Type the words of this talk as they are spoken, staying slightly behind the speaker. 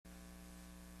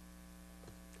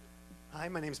Hi,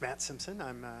 my name is Matt Simpson.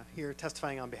 I'm here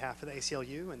testifying on behalf of the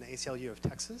ACLU and the ACLU of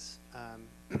Texas.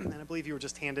 And I believe you were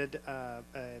just handed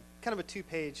kind of a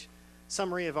two-page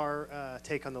summary of our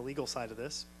take on the legal side of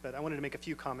this, but I wanted to make a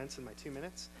few comments in my 2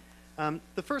 minutes.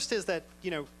 The first is that,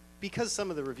 because some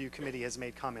of the review committee has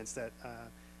made comments that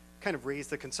kind of raise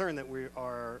the concern that we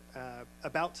are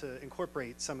about to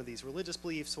incorporate some of these religious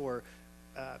beliefs or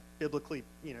biblically,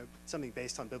 something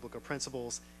based on biblical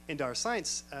principles into our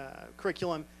science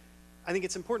curriculum, I think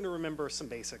it's important to remember some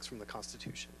basics from the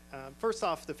Constitution. First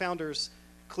off, the founders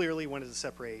clearly wanted to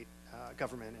separate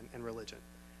government and religion.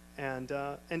 And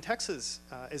Texas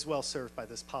is well served by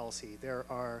this policy. There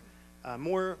are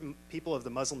more people of the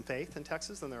Muslim faith in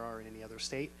Texas than there are in any other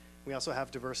state. We also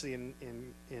have diversity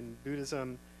in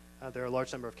Buddhism. There are a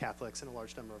large number of Catholics and a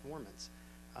large number of Mormons.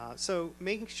 So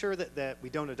making sure that we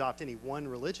don't adopt any one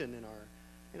religion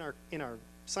in our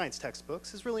science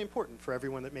textbooks is really important for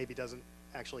everyone that maybe doesn't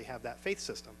actually have that faith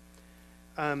system.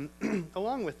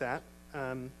 Along with that,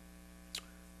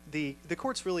 the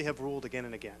courts really have ruled again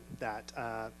and again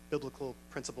that biblical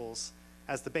principles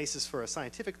as the basis for a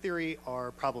scientific theory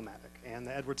are problematic. And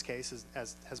the Edwards case,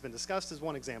 as has been discussed, is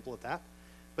one example of that.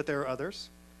 But there are others.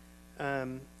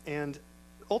 And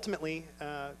ultimately,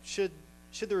 should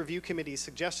the review committee's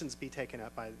suggestions be taken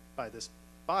up by this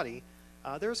body,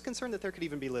 there is concern that there could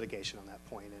even be litigation on that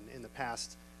point. And in the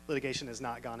past, litigation has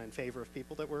not gone in favor of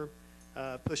people that were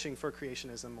pushing for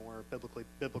creationism or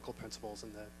biblical principles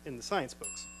in the science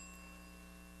books.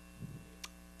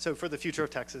 So for the future of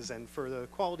Texas and for the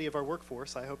quality of our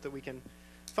workforce, I hope that we can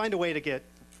find a way to get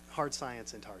hard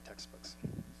science into our textbooks.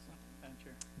 Madam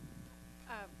Chair.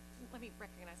 Let me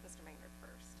recognize Mr. Maynard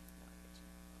first.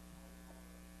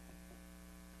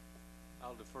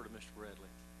 I'll defer to Mr. Bradley.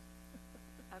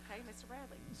 Okay, Mr.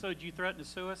 Bradley. So did you threaten to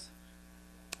sue us?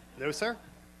 No, sir.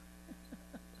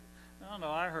 I don't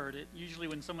know, I heard it. Usually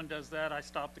when someone does that, I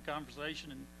stop the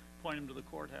conversation and point them to the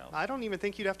courthouse. I don't even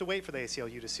think you'd have to wait for the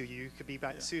ACLU to sue you. You could be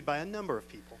sued by a number of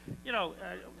people.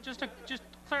 Just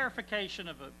clarification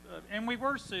of and we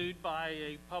were sued by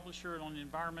a publisher on an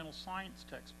environmental science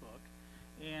textbook,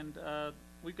 and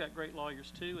we've got great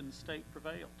lawyers too, and the state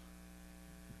prevailed.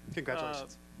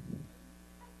 Congratulations. You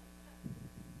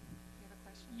have a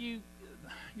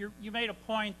question? You made a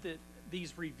point that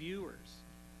these reviewers,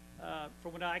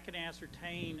 from what I can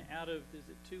ascertain, out of, is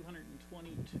it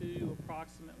 222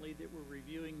 approximately that were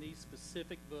reviewing these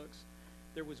specific books,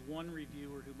 there was one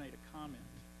reviewer who made a comment.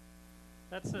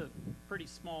 That's a pretty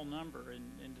small number,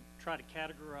 and to try to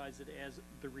categorize it as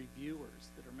the reviewers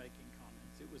that are making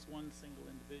comments. It was one single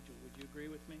individual. Would you agree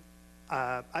with me?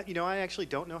 I actually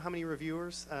don't know how many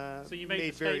reviewers So you made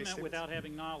the statement without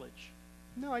having knowledge?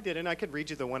 No, I didn't. I could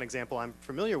read you the one example I'm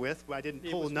familiar with. I didn't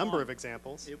pull a number of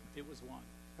examples. It was one.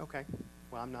 Okay.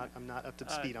 Well, I'm not up to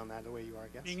speed on that the way you are, I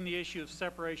guess. Being the issue of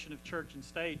separation of church and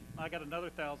state, I got another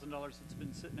 $1,000 that's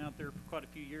been sitting out there for quite a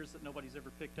few years that nobody's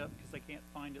ever picked up because they can't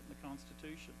find it in the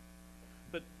Constitution.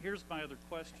 But here's my other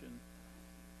question.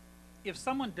 If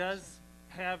someone does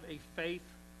have a faith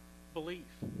belief,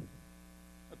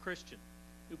 a Christian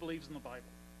who believes in the Bible,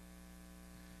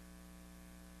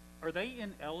 are they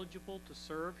ineligible to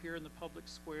serve here in the public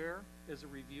square as a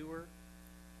reviewer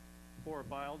for a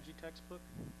biology textbook?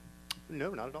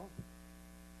 No, not at all.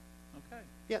 Okay.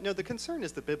 Yeah, no, the concern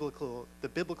is the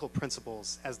biblical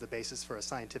principles as the basis for a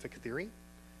scientific theory.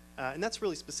 And that's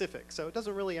really specific. So it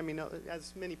doesn't really,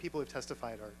 as many people have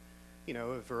testified are,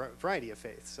 a variety of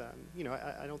faiths.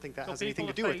 I don't think that has anything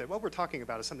to do with it. What we're talking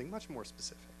about is something much more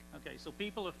specific. Okay, so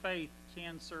people of faith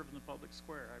can serve in the public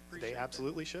square. I appreciate that. They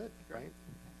absolutely should, right?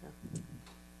 Yeah.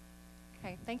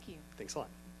 Okay, thank you. Thanks a lot.